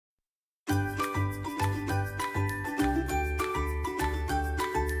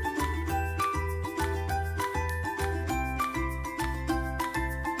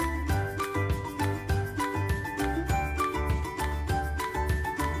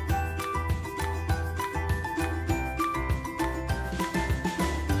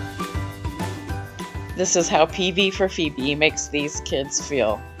This is how PV for Phebe makes these kids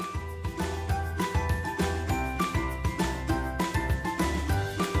feel.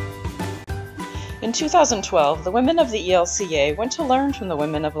 In 2012, the women of the ELCA went to learn from the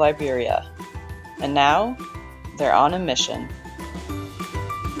women of Liberia, and now they're on a mission.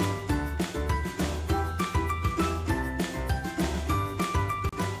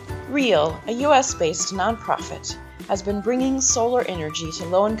 REAL, a US-based nonprofit, has been bringing solar energy to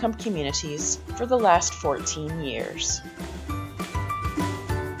low-income communities for the last 14 years.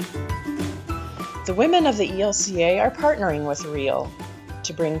 The women of the ELCA are partnering with REAL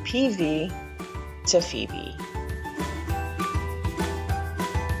to bring PV to Phebe.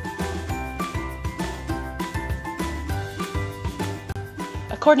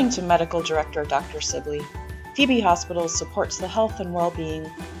 According to Medical Director Dr. Sibley, Phebe Hospital supports the health and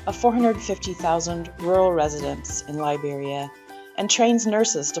well-being of 450,000 rural residents in Liberia and trains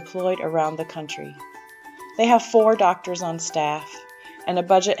nurses deployed around the country. They have 4 doctors on staff and a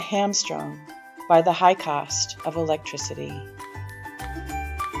budget hamstrung by the high cost of electricity.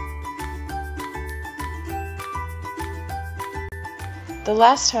 The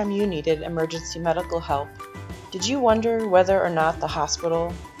last time you needed emergency medical help, did you wonder whether or not the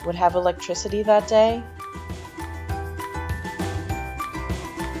hospital would have electricity that day?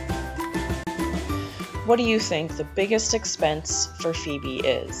 What do you think the biggest expense for Phebe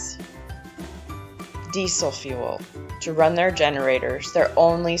is? Diesel fuel to run their generators, their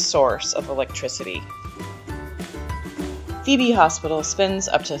only source of electricity. Phebe Hospital spends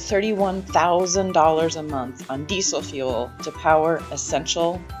up to $31,000 a month on diesel fuel to power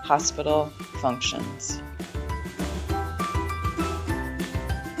essential hospital functions.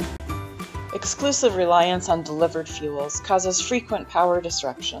 Exclusive reliance on delivered fuels causes frequent power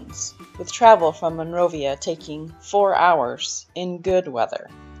disruptions, with travel from Monrovia taking 4 hours in good weather.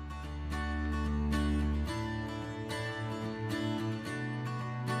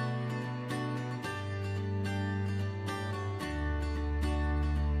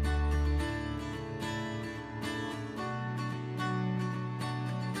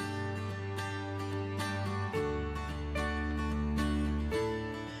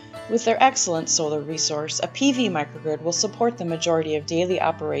 With their excellent solar resource, a PV microgrid will support the majority of daily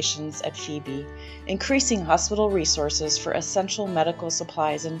operations at Phebe, increasing hospital resources for essential medical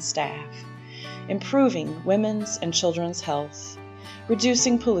supplies and staff, improving women's and children's health,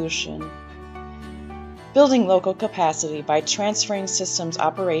 reducing pollution, building local capacity by transferring systems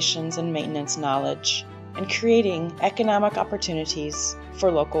operations and maintenance knowledge, and creating economic opportunities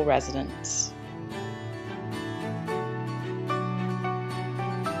for local residents.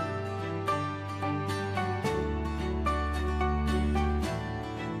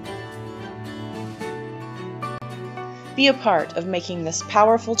 Be a part of making this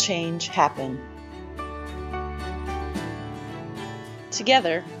powerful change happen.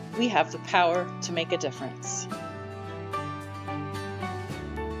 Together, we have the power to make a difference.